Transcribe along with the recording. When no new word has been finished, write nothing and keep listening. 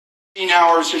18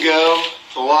 hours ago,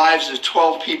 the lives of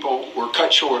 12 people were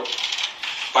cut short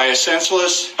by a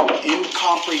senseless,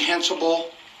 incomprehensible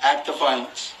act of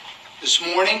violence. This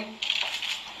morning,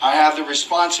 I have the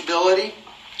responsibility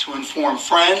to inform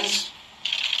friends,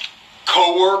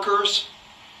 co-workers,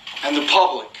 and the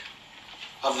public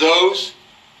of those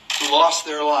who lost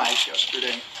their lives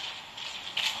yesterday.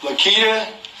 Lakita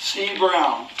C.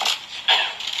 Brown,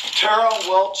 Tara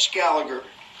Welch Gallagher,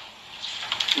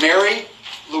 Mary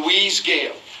Louise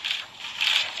Gale,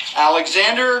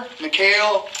 Alexander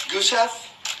Mikhail Guseth,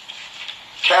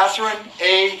 Catherine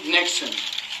A. Nixon,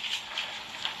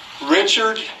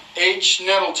 Richard H.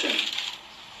 Nettleton,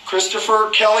 Christopher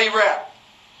Kelly Rapp,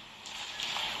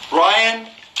 Ryan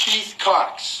Keith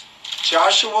Cox,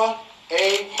 Joshua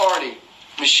A. Hardy,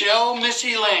 Michelle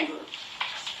Missy Langer,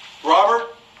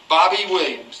 Robert Bobby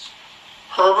Williams,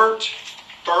 Herbert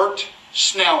Bert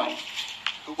Snelling.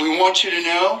 We want you to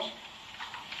know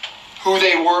who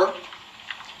they were,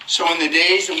 so in the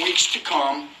days and weeks to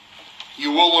come,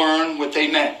 you will learn what they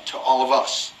meant to all of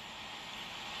us,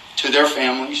 to their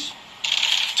families,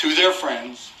 to their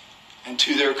friends, and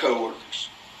to their co-workers.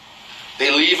 They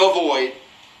leave a void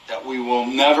that we will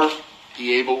never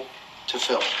be able to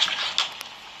fill.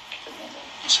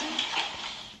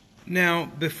 Now,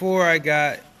 before I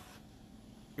got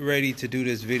ready to do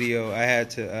this video, I had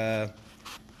to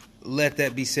let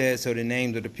that be said so the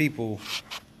names of the people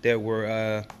that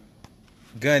were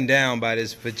gunned down by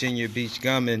this Virginia Beach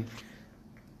gunman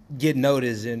get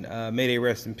noticed, and may they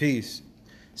rest in peace.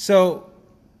 So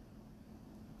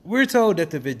we're told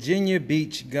that the Virginia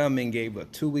Beach gunman gave a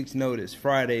 2 weeks notice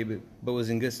Friday, but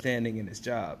was in good standing in his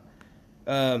job.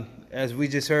 As we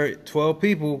just heard, 12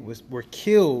 people were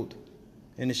killed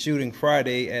in the shooting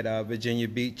Friday at Virginia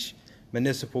Beach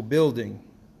Municipal Building.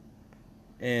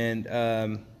 And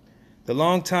the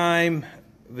longtime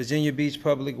Virginia Beach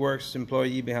Public Works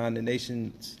employee behind the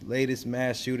nation's latest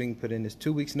mass shooting put in his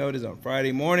 2 weeks notice on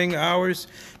Friday morning hours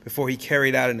before he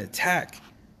carried out an attack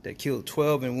that killed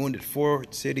 12 and wounded 4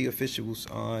 city officials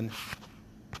on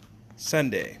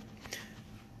Sunday.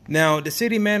 Now, the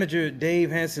city manager,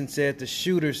 Dave Hansen, said the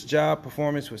shooter's job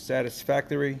performance was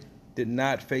satisfactory, did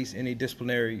not face any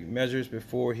disciplinary measures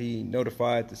before he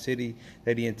notified the city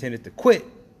that he intended to quit,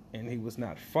 and he was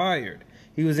not fired.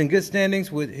 He was in good standings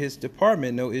with his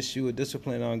department, no issue of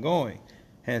discipline ongoing,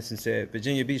 Hansen said.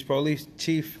 Virginia Beach Police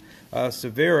Chief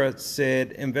Severa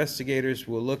said investigators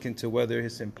will look into whether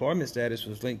his employment status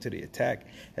was linked to the attack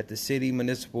at the city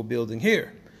municipal building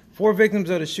here. 4 victims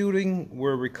of the shooting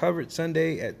were recovered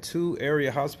Sunday at 2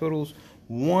 area hospitals.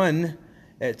 One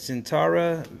at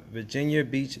Centara Virginia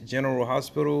Beach General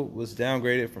Hospital was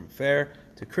downgraded from fair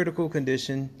to critical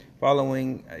condition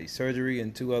following a surgery,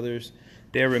 and 2 others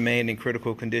there remained in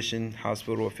critical condition,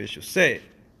 hospital officials said.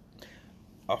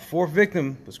 A 4th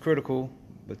victim was critical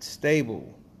but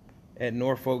stable at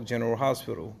Norfolk General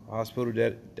Hospital, a hospital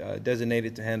that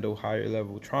designated to handle higher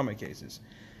level trauma cases.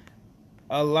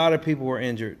 A lot of people were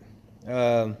injured.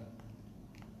 And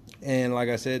like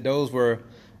I said, those were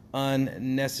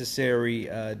unnecessary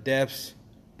deaths.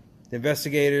 The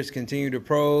investigators continue to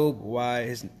probe why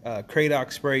his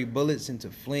Kratok sprayed bullets into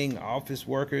fleeing office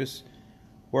workers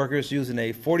using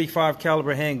a .45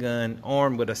 caliber handgun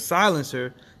armed with a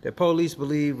silencer that police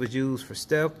believe was used for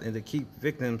stealth and to keep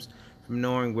victims from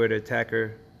knowing where the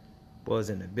attacker was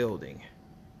in the building.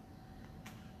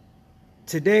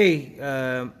 Today,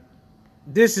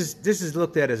 this is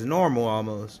looked at as normal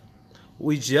almost.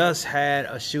 We just had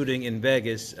a shooting in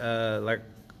Vegas, like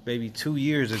maybe 2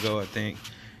 years ago, I think,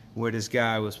 where this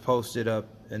guy was posted up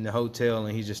in the hotel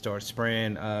and he just started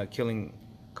spraying, killing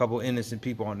a couple innocent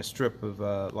people on the strip of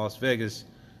Las Vegas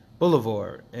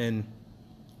Boulevard. And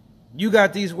you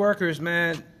got these workers,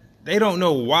 man, they don't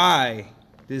know why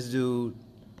this dude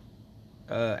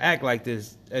act like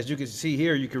this. As you can see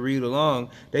here, you can read along,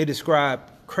 they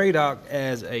describe Kratok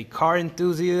as a car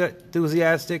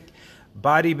enthusiastic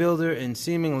bodybuilder and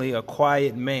seemingly a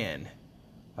quiet man.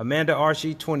 Amanda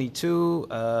Archie, 22,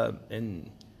 and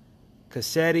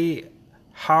Cassetti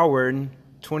Howard,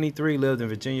 23, lived in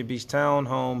Virginia Beach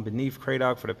townhome beneath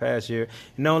Kratok for the past year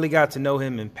and only got to know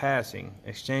him in passing,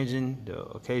 exchanging the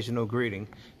occasional greeting.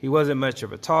 He wasn't much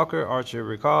of a talker, Archer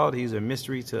recalled. He's a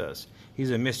mystery to us.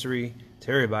 He's a mystery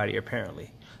to everybody,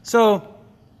 apparently. So,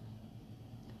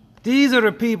 these are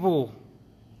the people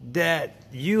that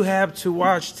you have to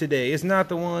watch today. It's not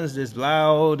the ones that's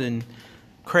loud and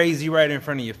crazy right in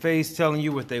front of your face telling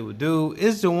you what they would do.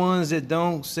 It's the ones that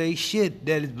don't say shit,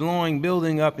 that is blowing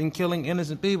building up and killing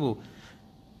innocent people.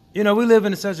 You know, we live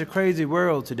in such a crazy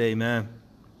world today, man.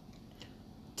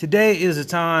 Today is a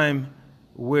time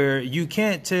where you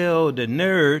can't tell the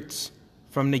nerds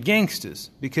from the gangsters,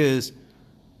 because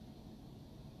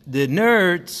the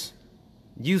nerds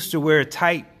used to wear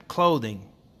tight clothing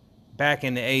back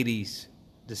in the 80s,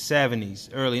 the 70s,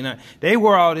 early 90s. They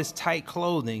wore all this tight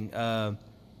clothing, and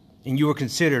you were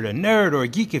considered a nerd or a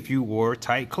geek if you wore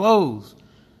tight clothes.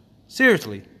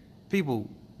 Seriously, people,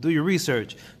 do your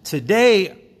research.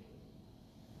 Today,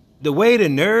 the way the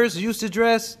nerds used to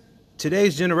dress,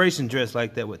 today's generation dress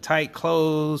like that, with tight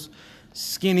clothes,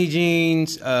 skinny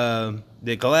jeans,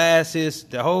 the glasses.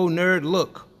 The whole nerd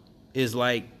look is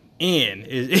like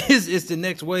it's the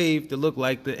next wave to look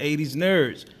like the 80s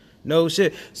nerds. No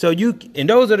shit. So and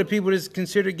those are the people that's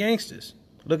considered gangsters.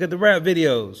 Look at the rap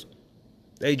videos.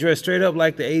 They dress straight up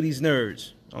like the 80s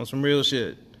nerds on some real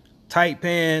shit. Tight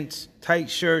pants, tight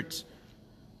shirts.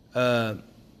 The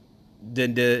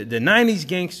 90s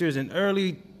gangsters and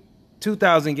early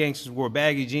 2000 gangsters wore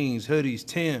baggy jeans, hoodies,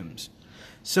 Timbs.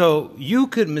 So you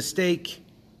could think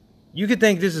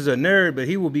this is a nerd, but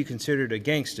he will be considered a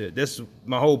gangster. That's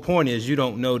my whole point, is you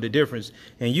don't know the difference.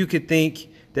 And you could think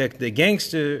that the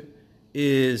gangster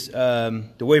is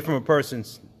the way from a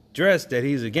person's dress, that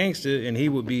he's a gangster, and he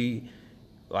would be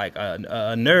like a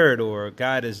nerd or a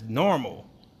guy that's normal.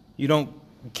 You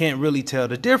can't really tell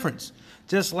the difference.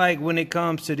 Just like when it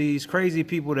comes to these crazy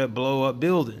people that blow up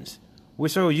buildings. We're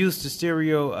so used to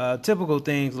stereotypical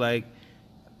things, like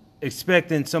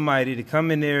expecting somebody to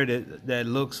come in there that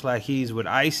looks like he's with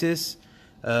ISIS,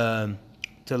 to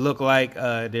look like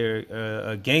they're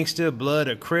a gangster, blood,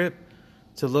 or Crip,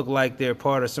 to look like they're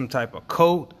part of some type of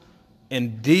cult.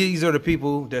 And these are the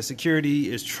people that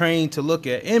security is trained to look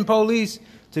at, and police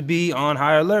to be on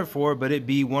high alert for, but it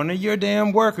be one of your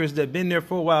damn workers that been there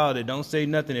for a while, that don't say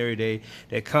nothing every day,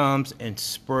 that comes and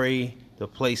spray the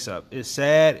place up. It's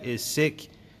sad, it's sick,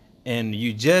 and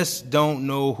you just don't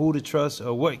know who to trust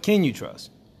or what can you trust.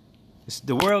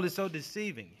 The world is so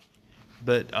deceiving.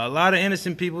 But a lot of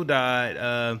innocent people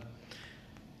died,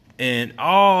 and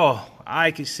all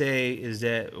I could say is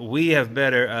that we have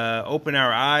better open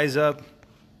our eyes up,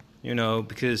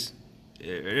 because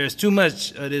there's too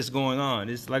much of this going on.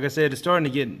 It's like I said, it's starting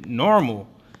to get normal.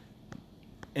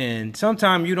 And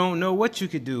sometimes you don't know what you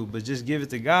could do, but just give it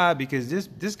to God, because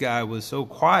this guy was so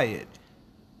quiet.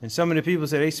 And some of the people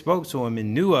said they spoke to him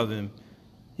and knew of him.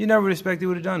 You never would expect he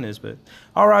would have done this. But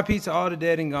R.I.P. to all the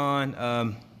dead and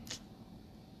gone.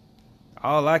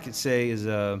 All I could say is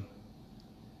I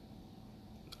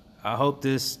hope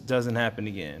this doesn't happen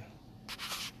again.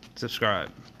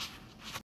 Subscribe.